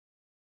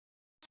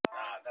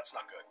That's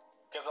not good.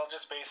 Because I'll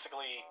just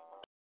basically...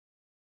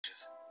 Which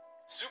is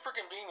super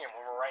convenient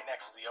when we're right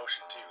next to the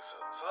ocean, too. So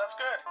that's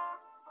good.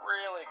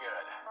 Really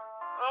good.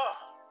 Oh,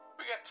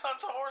 we got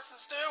tons of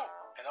horses, too.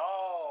 And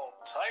all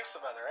types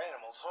of other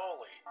animals,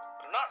 holy.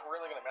 But I'm not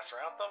really going to mess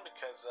around with them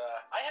because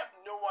I have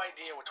no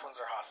idea which ones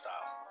are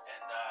hostile.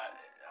 And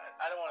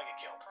I don't want to get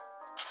killed.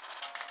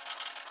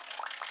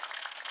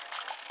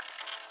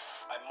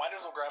 I might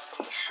as well grab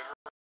some of the sugar.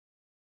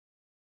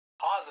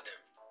 Positive,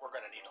 we're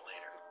going to need it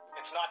later.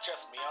 It's not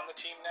just me on the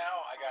team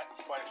now. I got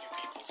quite a few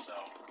people, so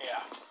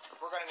yeah.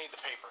 We're going to need the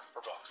paper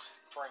for books,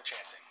 for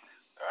enchanting.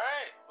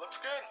 Alright,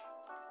 looks good.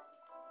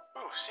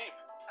 Ooh, sheep.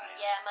 Nice.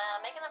 Yeah,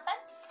 I'm making a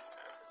fence.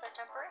 This is their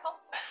temporary home.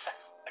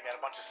 I got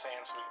a bunch of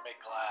sand so we can make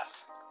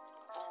glass.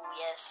 Ooh,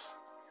 yes.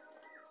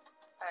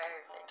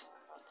 Perfect.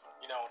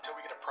 You know, until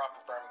we get a proper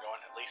farm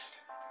going, at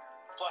least.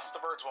 Plus, the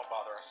birds won't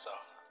bother us, so.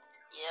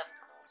 Yep,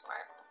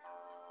 smart.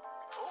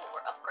 Ooh,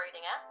 we're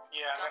upgrading it.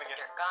 Yeah, I'm gonna get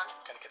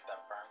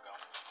that farm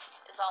going.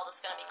 Is all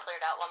this gonna be cleared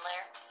out one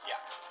layer? Yeah.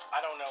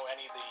 I don't know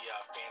any of the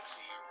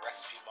fancy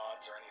recipe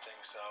mods or anything,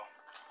 so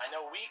I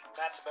know wheat,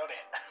 that's about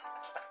it.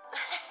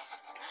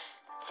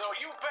 So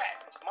you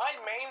bet, my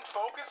main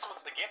focus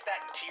was to get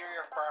that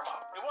interior farm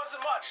up. It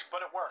wasn't much,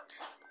 but it worked.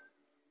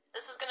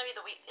 This is gonna be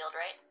the wheat field,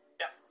 right?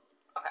 Yep.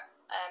 Okay.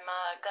 I'm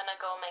gonna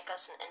go make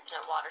us an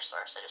infinite water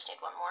source. I just need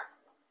one more.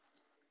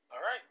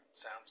 Alright,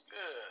 sounds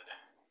good.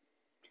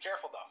 Be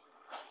careful though.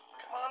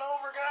 Come on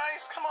over,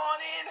 guys. Come on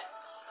in.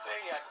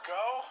 There you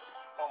go.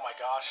 Oh my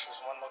gosh, this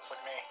one looks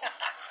like me.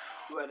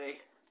 Ready?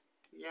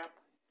 Yep.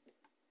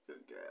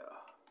 Good girl.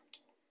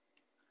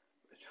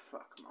 What the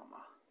fuck,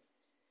 mama?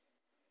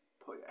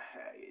 Pull your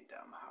hair, you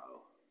dumb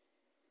hoe.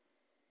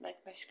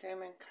 Make me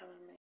scream and come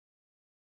at me.